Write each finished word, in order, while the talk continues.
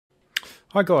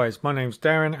Hi guys, my name's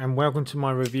Darren and welcome to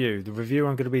my review. The review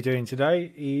I'm going to be doing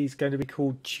today is going to be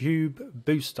called Tube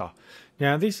Booster.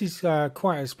 Now this is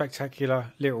quite a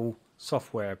spectacular little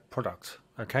software product.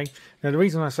 Okay, now the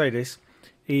reason I say this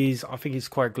is I think it's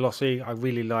quite glossy. I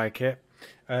really like it.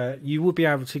 You will be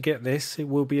able to get this. It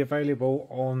will be available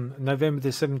on November the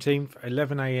 17th,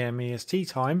 11 AM EST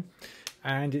time,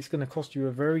 and it's going to cost you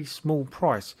a very small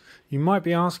price. You might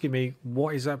be asking me,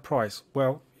 what is that price?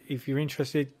 Well, if you're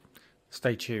interested,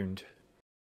 stay tuned.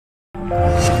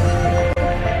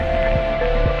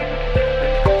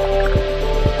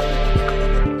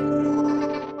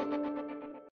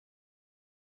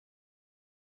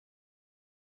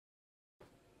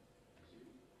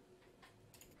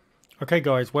 Okay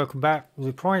guys, welcome back.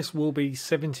 The price will be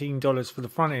 $17 for the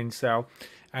front end sale,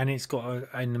 and it's got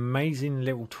an amazing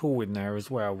little tool in there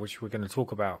as well, which we're going to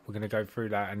talk about. We're going to go through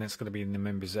that, and that's going to be in the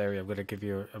members area. I'm going to give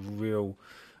you a real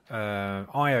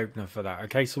eye-opener for that.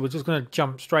 Okay, so we're just going to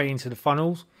jump straight into the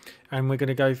funnels, and we're going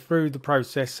to go through the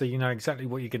process so you know exactly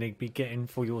what you're going to be getting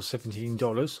for your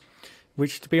 $17,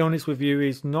 which, to be honest with you,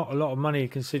 is not a lot of money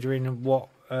considering what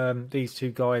these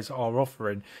two guys are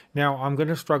offering. Now I'm going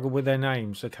to struggle with their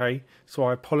names, okay, so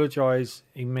I apologize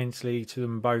immensely to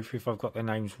them both if I've got their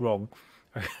names wrong,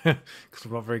 because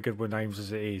I'm not very good with names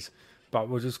as it is. But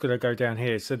we're just going to go down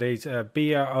here. So there's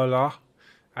Bia Ola,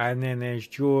 and then there's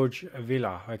George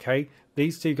Villa. Okay,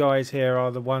 these two guys here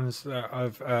are the ones that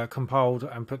have compiled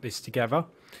and put this together.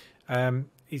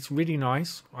 It's really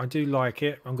nice. I do like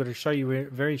it. I'm going to show you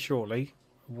it very shortly.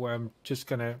 I'm just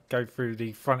going to go through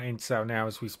the front end sale now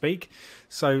as we speak.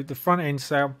 So the front end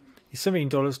sale is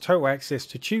 $17, total access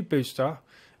to Tube Booster,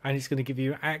 and it's going to give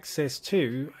you access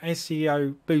to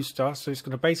SEO Booster. So it's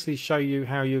going to basically show you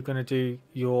how you're going to do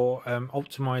your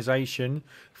optimization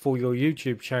for your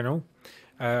YouTube channel.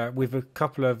 With a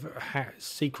couple of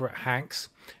secret hacks: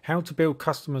 how to build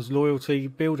customers' loyalty,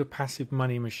 build a passive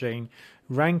money machine,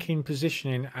 ranking,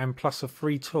 positioning, and plus a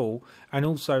free tool, and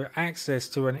also access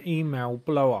to an email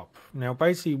blow up. Now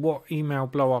basically what email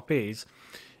blow up is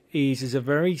a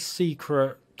very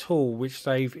secret tool which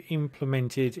they've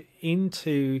implemented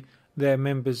into their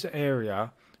members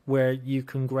area, where you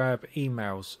can grab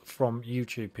emails from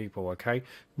YouTube people. Okay,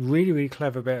 really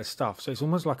clever bit of stuff. So it's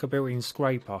almost like a built-in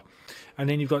scraper. And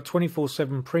then you've got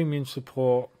 24/7 premium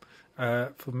support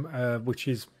which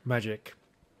is magic.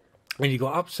 And you've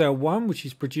got Upsell 1, which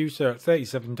is producer at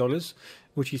 $37,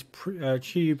 which is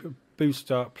Tube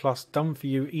Booster plus done for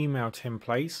you email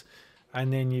templates.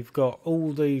 And then you've got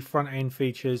all the front end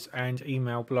features and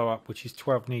email blow up, which is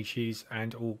 12 niches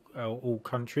and all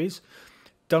countries.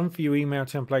 Done for you email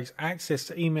templates, access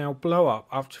to email blow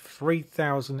up to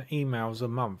 3,000 emails a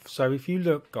month. So if you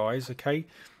look, guys, okay,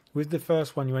 with the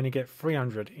first one you only get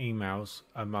 300 emails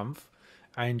a month,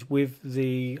 and with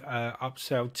the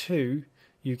Upsell 2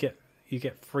 you get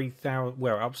 3,000.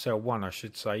 Well, Upsell 1 I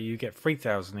should say, you get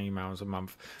 3,000 emails a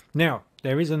month. Now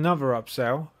there is another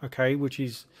upsell, okay, which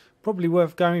is probably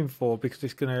worth going for, because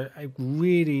it's going to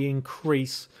really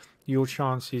increase your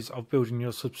chances of building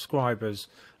your subscribers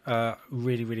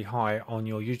really high on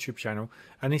your YouTube channel.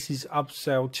 And this is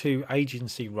Upsell 2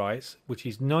 agency rights, which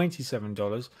is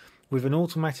 $97 with an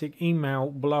automatic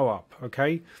email blow up.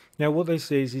 Okay, now what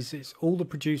this is it's all the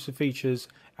producer features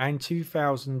and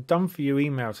 2,000 done for you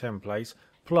email templates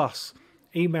plus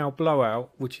email blowout,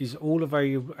 which is all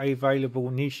available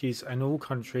niches and all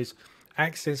countries,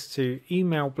 access to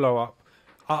email blow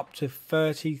up to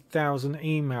 30,000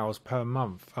 emails per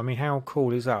month. I mean, how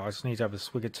cool is that? I just need to have a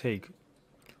swig of tea.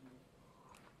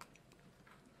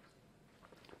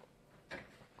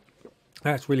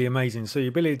 That's really amazing. So your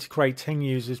ability to create 10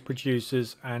 users,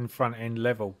 producers, and front end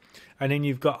level. And then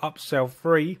you've got Upsell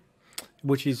 3,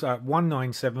 which is at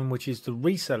 $197, which is the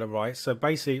reseller rights. So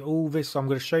basically all this, I'm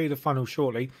going to show you the funnel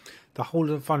shortly. The whole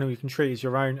of the funnel you can treat as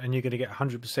your own, and you're going to get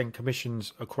 100%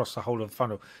 commissions across the whole of the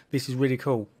funnel. This is really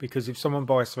cool, because if someone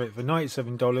buys something for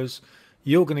 $97,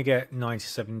 you're going to get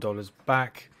 $97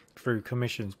 back through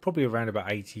commissions, probably around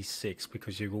about 86,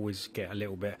 because you always get a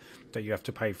little bit that you have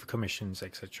to pay for commissions,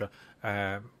 etc.,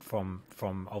 from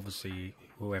obviously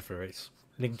whoever it's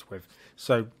linked with.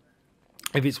 So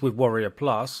if it's with Warrior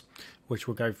Plus, which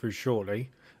we'll go through shortly,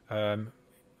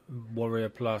 Warrior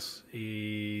Plus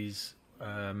is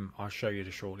I'll show you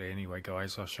the shortly anyway,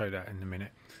 guys. I'll show that in a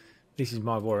minute. This is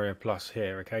my Warrior Plus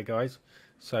here, okay, guys.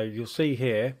 So you'll see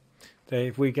here that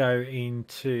if we go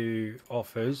into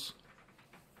offers,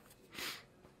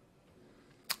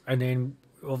 and then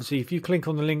obviously if you click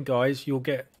on the link, guys, you'll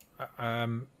get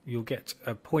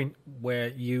a point where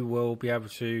you will be able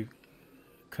to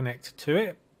connect to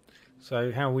it.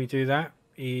 So how we do that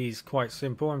is quite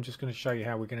simple. I'm just going to show you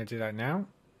how we're going to do that now.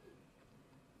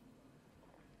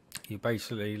 You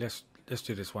basically, let's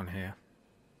do this one here.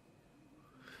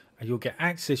 And you'll get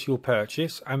access your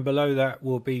purchase, and below that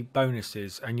will be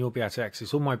bonuses, and you'll be able to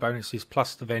access all my bonuses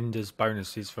plus the vendors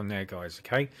bonuses from there, guys.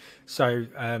 Okay, so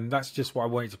that's just what I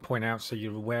wanted to point out, so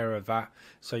you're aware of that,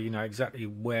 so you know exactly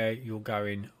where you're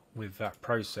going with that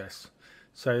process.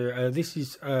 So this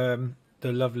is the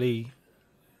lovely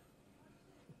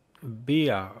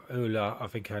Bia Ula, I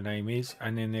think her name is,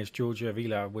 and then there's Georgia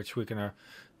Vila, which we're gonna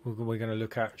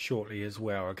look at shortly as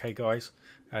well. Okay, guys,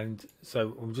 and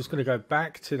so I'm just going to go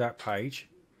back to that page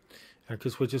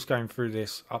because we're just going through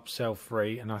this upsell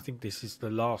free, and I think this is the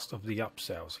last of the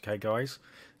upsells. Okay, guys,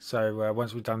 so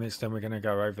once we've done this, then we're going to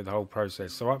go over the whole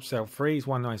process. So upsell free is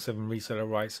 197 reseller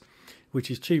rights,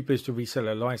 which is Tube Booster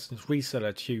reseller license,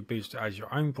 reseller Tube Booster as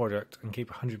your own product, and keep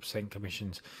 100%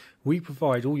 commissions. We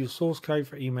provide all your source code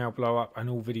for email blow up and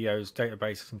all videos,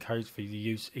 databases and codes for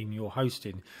use in your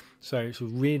hosting. So it's a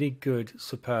really good,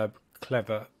 superb,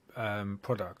 clever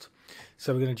product.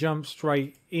 So we're going to jump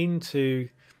straight into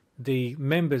the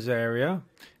members area,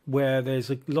 where there's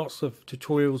lots of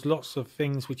tutorials, lots of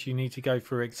things which you need to go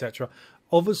through, etc.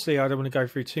 Obviously, I don't want to go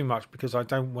through too much because I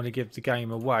don't want to give the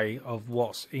game away of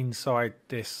what's inside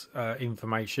this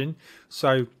information.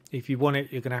 So if you want it,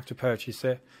 you're going to have to purchase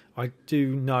it. I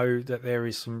do know that there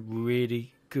is some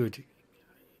really good,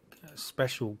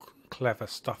 special, clever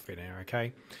stuff in here,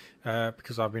 okay?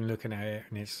 Because I've been looking at it,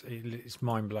 and it's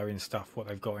mind-blowing stuff what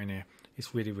they've got in here.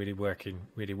 It's really working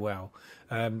really well.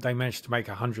 They managed to make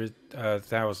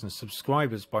 100,000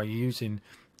 subscribers by using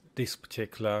this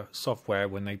particular software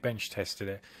when they bench tested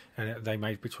it, and they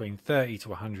made between 30 to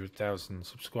 100,000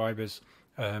 subscribers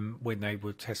when they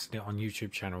were testing it on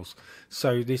YouTube channels.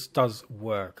 So this does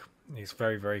work. It's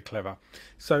very clever.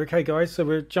 So okay, guys, so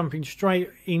we're jumping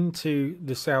straight into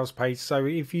the sales page. So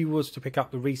if you was to pick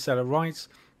up the reseller rights,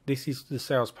 this is the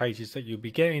sales pages that you'll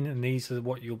be getting, and these are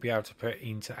what you'll be able to put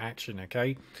into action.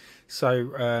 Okay,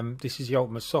 so this is the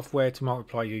ultimate software to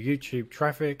multiply your YouTube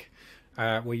traffic,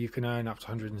 where you can earn up to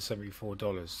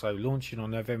 $174. So launching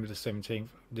on November the 17th,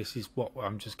 this is what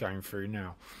I'm just going through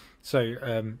now.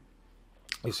 So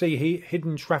you'll see here,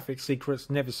 hidden traffic secrets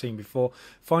never seen before.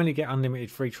 Finally get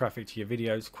unlimited free traffic to your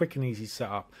videos. Quick and easy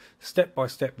setup.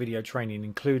 Step-by-step video training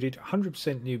included. 100%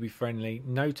 newbie friendly.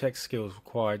 No tech skills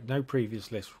required. No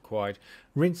previous list required.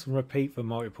 Rinse and repeat for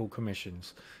multiple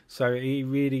commissions. So it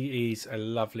really is a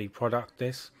lovely product,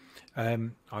 this.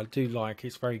 I do like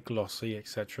it's very glossy,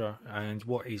 etc. And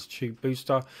what is Tube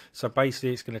Booster? So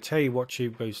basically it's going to tell you what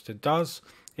Tube Booster does.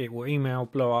 It will email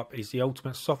blow up is the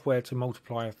ultimate software to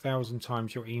multiply 1,000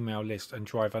 times your email list and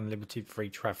drive unlimited free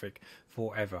traffic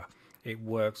forever. It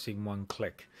works in one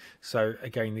click. So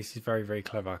again, this is very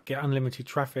clever. Get unlimited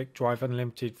traffic, drive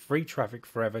unlimited free traffic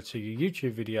forever to your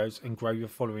YouTube videos, and grow your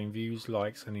following, views,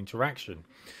 likes and interaction.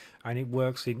 And it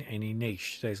works in any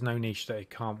niche. There's no niche that it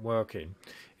can't work in.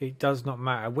 It does not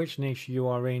matter which niche you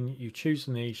are in. You choose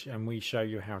the niche and we show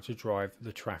you how to drive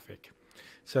the traffic.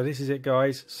 So this is it,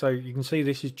 guys. So you can see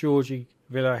this is Georgie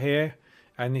Villa here,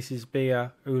 and this is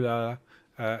Bia Ula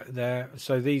there.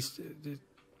 So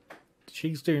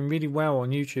she's doing really well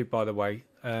on YouTube, by the way.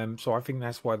 So I think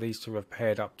that's why these two have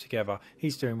paired up together.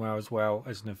 He's doing well as well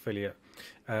as an affiliate.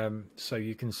 So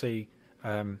you can see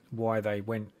why they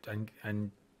went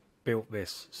and built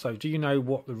this. So do you know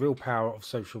what the real power of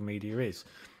social media is?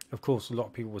 Of course, a lot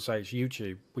of people will say it's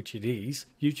YouTube, which it is.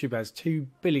 YouTube has 2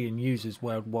 billion users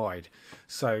worldwide.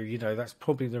 So, you know, that's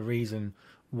probably the reason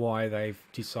why they've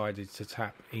decided to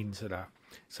tap into that.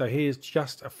 So here's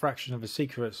just a fraction of the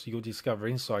secrets you'll discover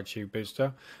inside Tube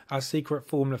Booster. Our secret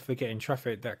formula for getting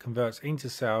traffic that converts into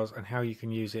sales, and how you can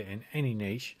use it in any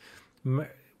niche.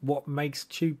 What makes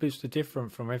Tube Booster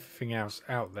different from everything else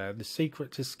out there. The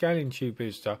secret to scaling Tube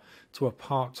Booster to a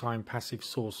part-time passive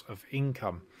source of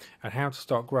income, and how to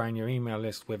start growing your email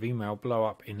list with email blow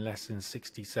up in less than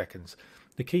 60 seconds.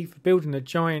 The key for building a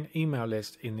giant email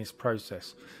list in this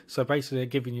process. So basically they're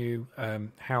giving you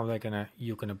how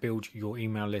you're gonna build your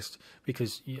email list,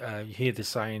 because you hear the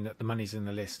saying that the money's in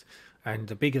the list. And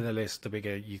the bigger the list, the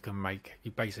bigger you can make.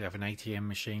 You basically have an ATM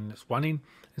machine that's running.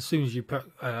 As soon as you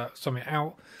put something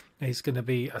out, there's going to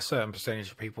be a certain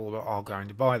percentage of people that are going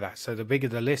to buy that. So the bigger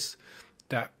the list,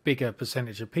 that bigger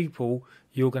percentage of people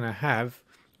you're going to have,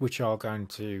 which are going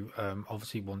to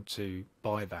obviously want to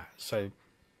buy that. So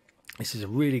this is a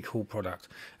really cool product.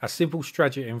 A simple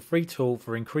strategy and free tool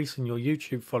for increasing your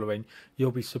YouTube following.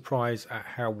 You'll be surprised at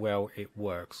how well it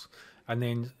works. And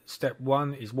then step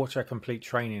 1 is watch our complete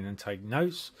training and take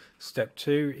notes. Step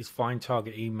 2 is find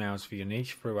target emails for your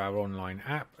niche through our online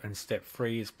app. And step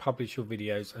 3 is publish your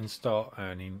videos and start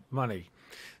earning money.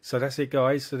 So that's it,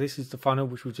 guys. So this is the funnel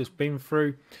which we've just been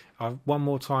through. One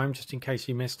more time, just in case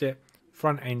you missed it.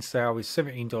 Front end sale is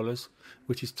 $17,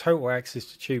 which is total access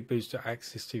to SEO Booster,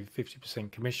 access to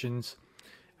 50% commissions.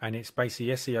 And it's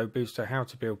basically SEO Booster, how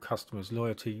to build customers'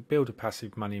 loyalty, build a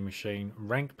passive money machine,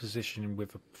 rank positioning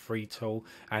with a free tool,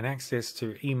 and access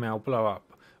to email blow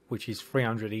up, which is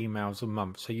 300 emails a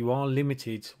month. So you are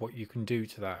limited what you can do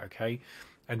to that, okay?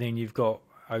 And then you've got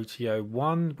OTO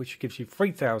 1, which gives you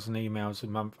 3,000 emails a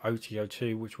month, OTO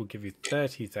 2, which will give you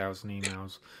 30,000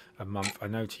 emails a month,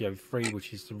 and OTO 3,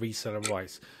 which is the reseller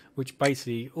rights, which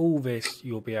basically all this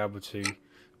you'll be able to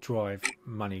drive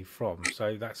money from.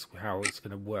 So that's how it's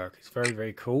going to work. It's very,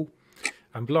 very cool.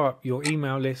 And blow up your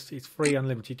email list. It's free,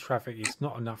 unlimited traffic. It's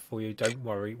not enough for you, don't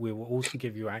worry. We will also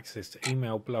give you access to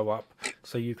email blow up,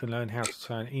 so you can learn how to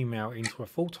turn email into a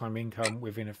full-time income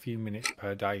within a few minutes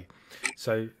per day.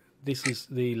 So this is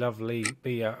the lovely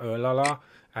Bia Urlala,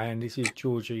 and this is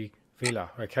Georgie Villa.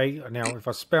 Okay, now if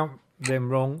I spelt them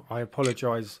wrong, I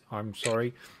apologize, I'm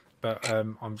sorry. But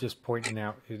I'm just pointing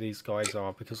out who these guys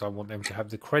are because I want them to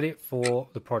have the credit for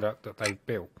the product that they've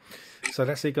built. So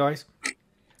that's it, guys.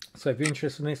 So if you're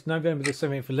interested in this, November the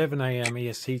 7th, 11 AM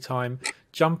EST time,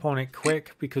 jump on it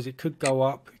quick because it could go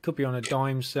up. It could be on a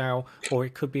dime sale, or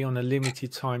it could be on a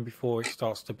limited time before it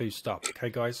starts to boost up. Okay,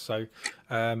 guys. So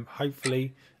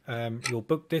hopefully you'll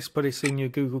book this, put this in your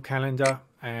Google Calendar,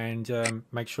 and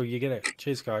make sure you get it.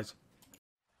 Cheers, guys.